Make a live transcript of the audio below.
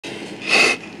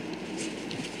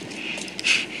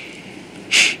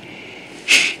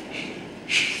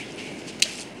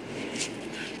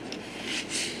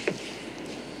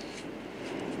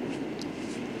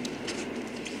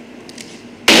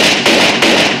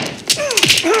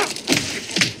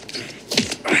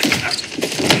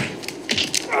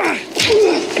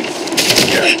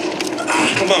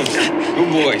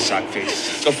away,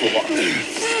 sockface. Go for a walk.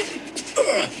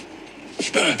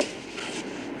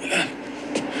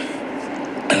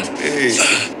 Hey.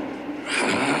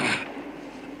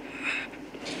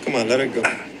 Come on, let her go.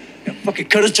 Yeah, fucking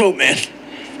cut her throat, man.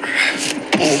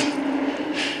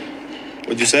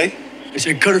 What'd you say? I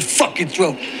said cut her fucking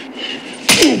throat.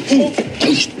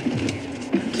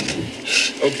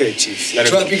 Okay, Chief. Let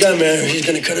her Drop your gun, man. He's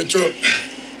gonna cut her throat.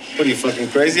 What are you, fucking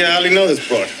crazy? I hardly know this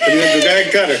broad. What are you gonna do? Go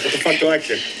ahead, cut her. What the fuck do I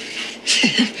care?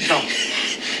 Come.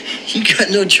 You got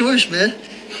no choice, man.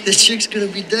 This chick's gonna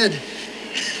be dead.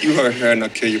 You hurt her and I'll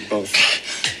kill you both.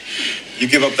 You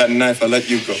give up that knife, I'll let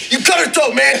you go. You cut her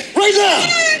throat, man! Right now!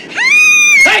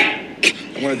 Hey!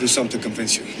 I'm gonna do something to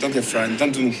convince you. Don't get frightened.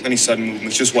 Don't do any sudden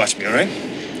movements. Just watch me, all right?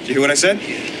 Did you hear what I said?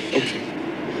 Okay.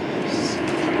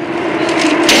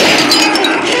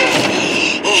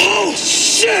 Oh,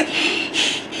 shit!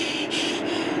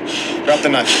 Drop the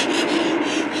knife.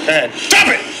 Go ahead. Drop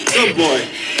it! Good boy.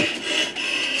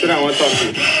 Sit down, I want to talk to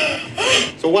you.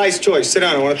 It's a wise choice. Sit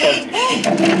down, I want to talk to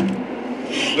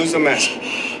you. Lose the mask.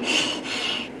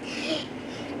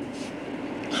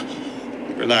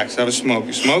 Relax, have a smoke.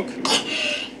 You smoke?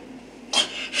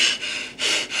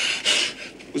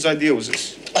 Whose idea was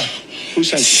this? Who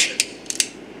sent you?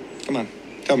 Come on,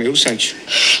 tell me, who sent you?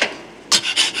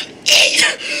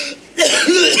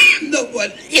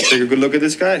 Nobody. Take a good look at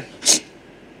this guy.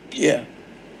 Yeah.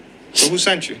 So who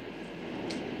sent you?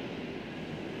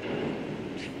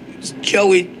 It's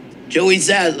Joey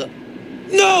Zaza.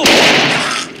 No!